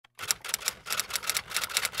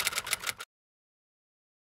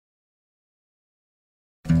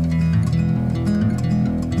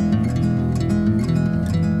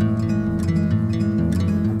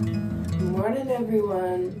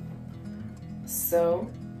everyone. So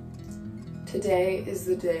today is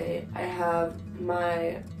the day I have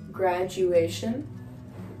my graduation,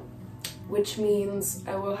 which means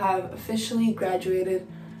I will have officially graduated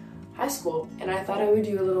high school. And I thought I would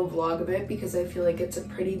do a little vlog of it because I feel like it's a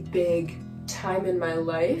pretty big time in my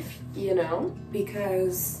life, you know,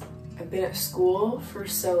 because I've been at school for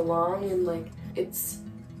so long and like it's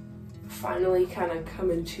finally kind of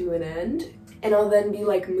coming to an end. And I'll then be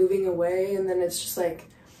like moving away, and then it's just like,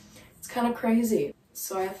 it's kind of crazy.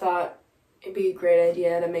 So I thought it'd be a great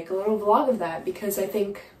idea to make a little vlog of that because I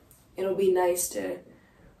think it'll be nice to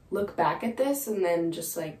look back at this and then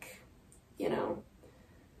just like, you know,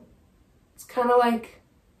 it's kind of like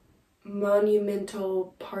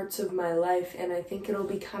monumental parts of my life, and I think it'll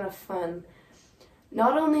be kind of fun.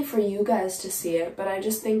 Not only for you guys to see it, but I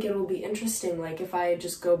just think it'll be interesting, like if I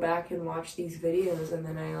just go back and watch these videos and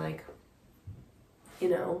then I like, you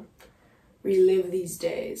know, relive these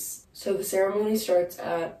days. So the ceremony starts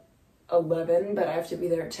at 11, but I have to be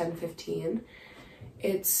there at 10:15.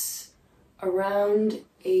 It's around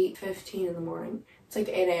 8:15 in the morning. It's like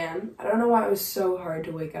 8 a.m. I don't know why it was so hard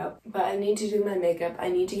to wake up, but I need to do my makeup, I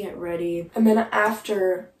need to get ready. And then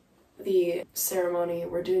after the ceremony,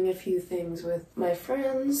 we're doing a few things with my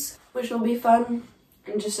friends, which will be fun,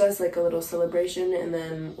 and just as like a little celebration, and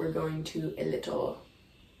then we're going to a little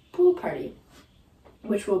pool party,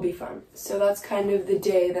 which will be fun. So that's kind of the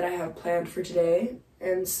day that I have planned for today,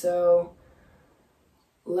 and so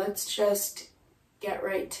let's just get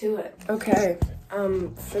right to it. Okay,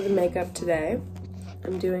 for the makeup today,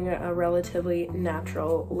 I'm doing a relatively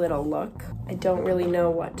natural little look. I don't really know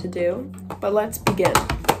what to do, but let's begin.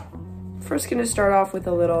 First, gonna start off with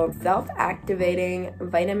a little self-activating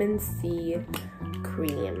vitamin C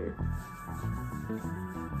cream.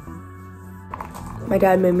 My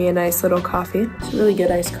dad made me a nice little coffee. It's a really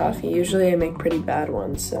good iced coffee. Usually I make pretty bad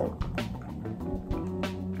ones, so.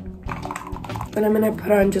 But I'm gonna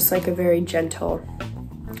put on just like a very gentle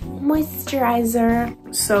moisturizer.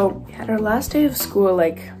 So we had our last day of school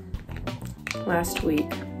like last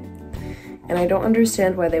week, and I don't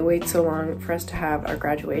understand why they wait so long for us to have our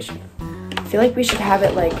graduation. I feel like we should have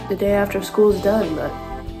it like the day after school's done, but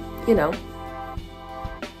you know.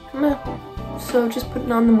 Meh. So just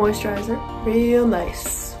putting on the moisturizer, real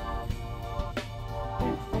nice.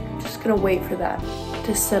 Just gonna wait for that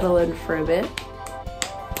to settle in for a bit,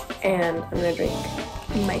 and I'm gonna drink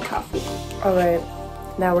my coffee. All right,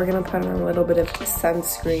 now we're gonna put on a little bit of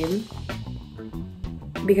sunscreen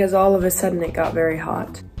because all of a sudden it got very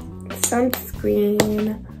hot.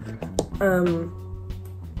 Sunscreen.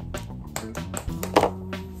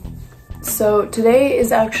 So today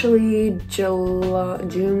is actually June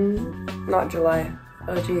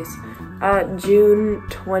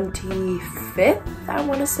 25th, I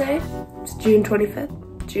want to say. It's June 25th,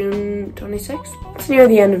 June 26th. It's near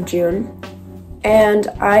the end of June, and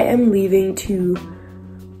I am leaving to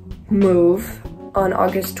move on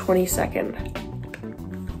August 22nd.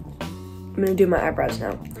 I'm gonna do my eyebrows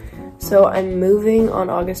now. So I'm moving on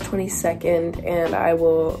August 22nd, and I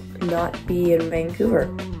will not be in Vancouver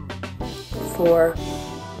for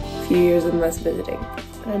a few years unless visiting.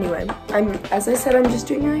 But anyway, as I said, I'm just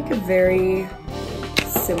doing like a very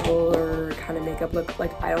simple kind of makeup look.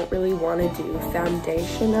 Like I don't really want to do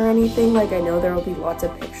foundation or anything. Like I know there will be lots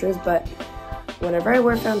of pictures, but whenever I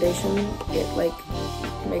wear foundation, it like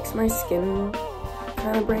makes my skin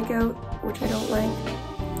kind of break out, which I don't like.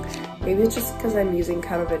 Maybe it's just because I'm using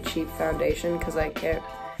kind of a cheap foundation because I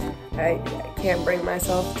can't bring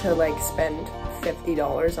myself to like spend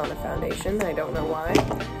 $50 on a foundation. I don't know why.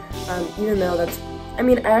 Even though that's, I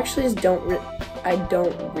mean, I actually just don't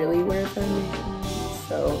really wear foundation,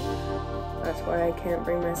 so that's why I can't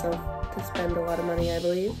bring myself to spend a lot of money, I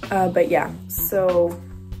believe. But yeah, so,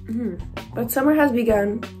 but summer has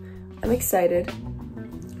begun. I'm excited.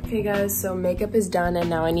 Okay guys, so makeup is done, and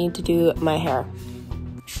now I need to do my hair.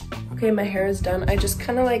 Okay, my hair is done. I just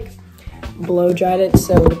kind of like blow dried it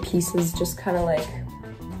so the pieces just kind of like,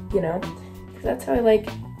 you know, because that's how I like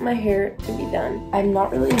my hair to be done. I'm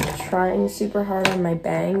not really trying super hard on my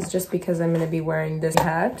bangs just because I'm going to be wearing this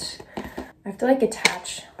hat. I have to like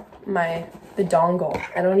attach the dongle.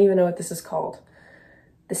 I don't even know what this is called.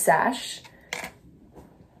 The sash.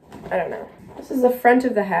 I don't know. This is the front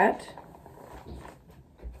of the hat.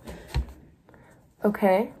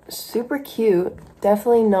 Okay, super cute.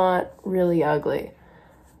 Definitely not really ugly.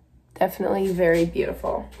 Definitely very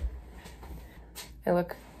beautiful. I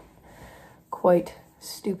look quite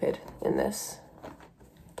stupid in this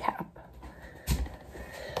cap.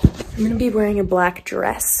 I'm gonna be wearing a black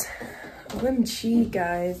dress. OMG,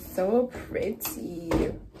 guys, so pretty.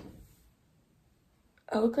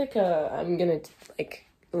 look like I'm gonna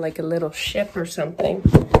like a little ship or something.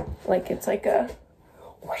 Like it's like a,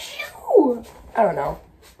 I don't know.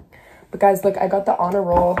 But guys, look, I got the honor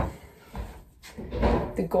roll.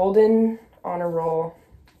 The golden honor roll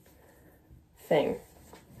thing.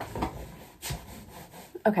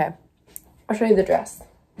 Okay, I'll show you the dress.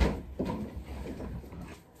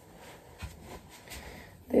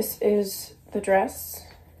 This is the dress.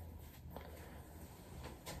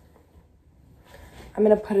 I'm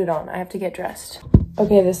gonna put it on. I have to get dressed.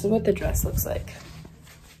 Okay, this is what the dress looks like.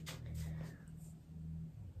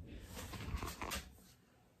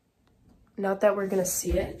 Not that we're gonna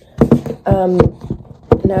see it.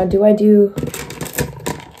 Now do I do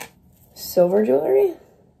silver jewelry?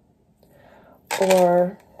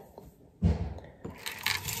 Or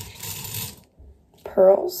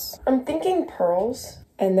pearls? I'm thinking pearls.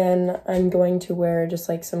 And then I'm going to wear just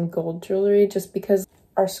like some gold jewelry just because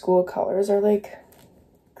our school colors are like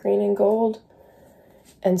green and gold.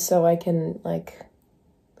 And so I can like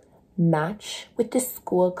match with the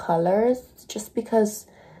school colors just because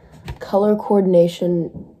color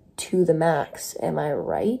coordination to the max. Am I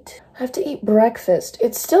right? I have to eat breakfast.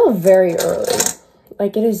 It's still very early.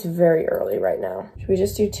 Like it is very early right now. Should we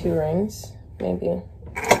just do 2 rings? Maybe.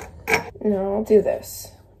 No, I'll do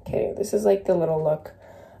this. Okay, this is like the little look.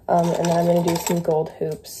 And then I'm gonna do some gold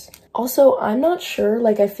hoops. Also, I'm not sure,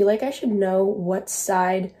 like I feel like I should know what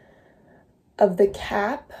side of the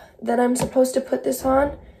cap that I'm supposed to put this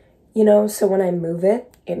on, you know, so when I move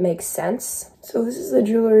it, it makes sense. So this is the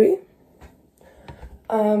jewelry.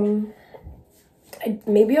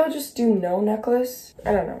 Maybe I'll just do no necklace.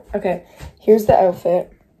 I don't know. Okay, here's the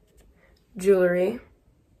outfit. Jewelry.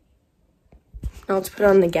 Now let's put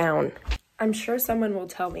on the gown. I'm sure someone will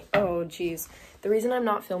tell me. Oh, geez. The reason I'm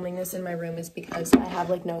not filming this in my room is because I have,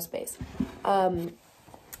 like, no space.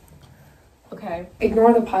 Okay.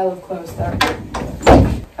 Ignore the pile of clothes there.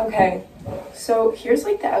 Okay. So, here's,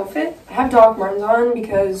 like, the outfit. I have Doc Martens on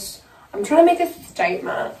because I'm trying to make a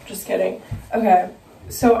statement. Just kidding. Okay.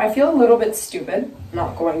 So, I feel a little bit stupid.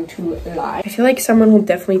 Not going to lie. I feel like someone will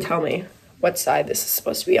definitely tell me what side this is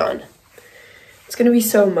supposed to be on. It's gonna be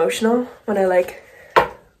so emotional when I, like...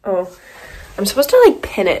 Oh... I'm supposed to like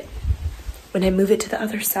pin it when I move it to the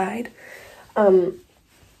other side. Hold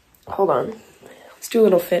on. Let's do a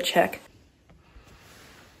little fit check.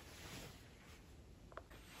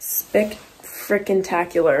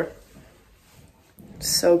 Spick-frickin-tacular.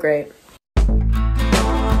 So great.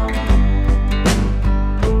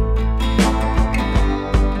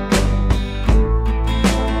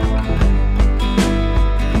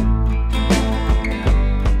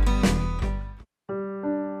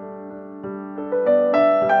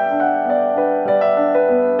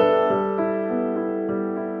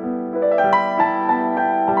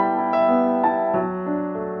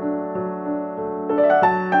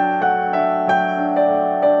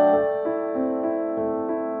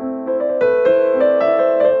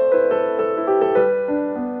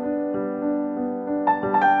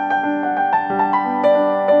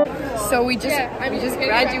 So we just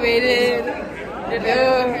graduated.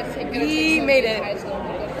 We made it.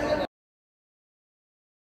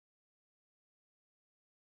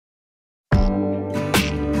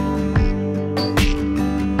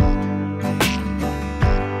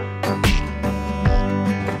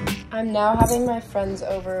 I'm now having my friends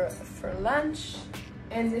over for lunch,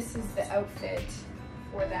 and this is the outfit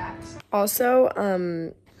for that.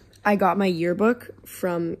 Also, I got my yearbook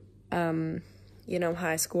from, you know,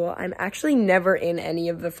 high school. I'm actually never in any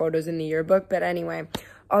of the photos in the yearbook, but anyway,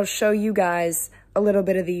 I'll show you guys a little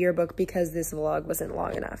bit of the yearbook because this vlog wasn't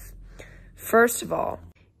long enough. First of all,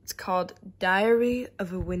 it's called Diary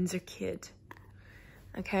of a Windsor Kid.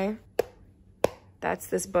 Okay? That's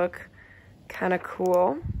this book. Kind of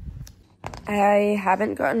cool. I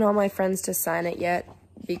haven't gotten all my friends to sign it yet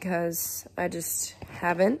because I just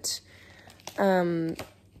haven't.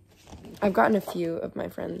 I've gotten a few of my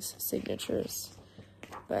friends' signatures,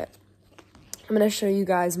 but I'm gonna show you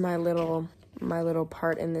guys my little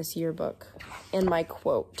part in this yearbook and my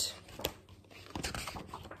quote.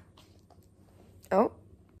 Oh,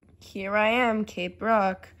 here I am, Cape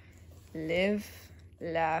Rock. Live,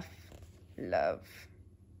 laugh, love.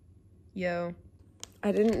 Yo.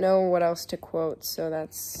 I didn't know what else to quote, so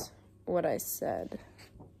that's what I said.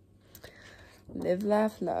 Live,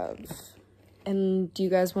 laugh, love. And do you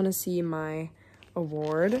guys want to see my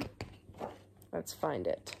award? Let's find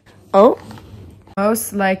it. Oh!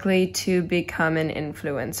 Most likely to become an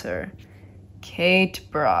influencer. Kate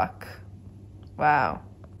Brock. Wow.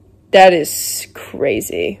 That is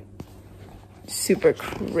crazy. super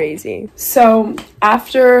crazy. So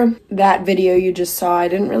after that video you just saw, I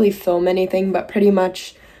didn't really film anything, but pretty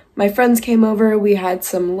much my friends came over, we had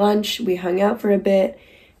some lunch, we hung out for a bit,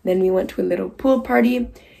 then we went to a little pool party,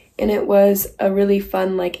 and it was a really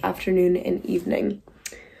fun like afternoon and evening.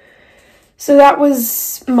 So that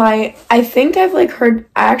was my, I think I've like heard,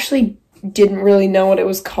 I actually didn't really know what it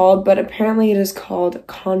was called, but apparently it is called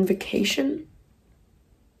convocation,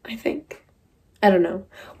 I think. I don't know.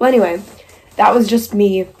 Well, anyway, that was just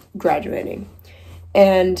me graduating.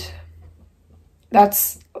 And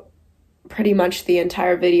that's pretty much the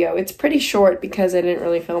entire video. It's pretty short because I didn't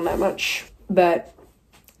really film that much, but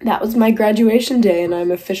that was my graduation day, and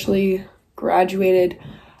I'm officially graduated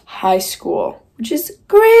high school, which is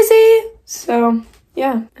crazy. So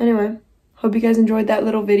yeah, anyway, hope you guys enjoyed that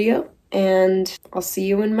little video, and I'll see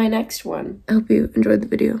you in my next one. I hope you enjoyed the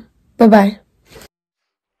video. Bye-bye.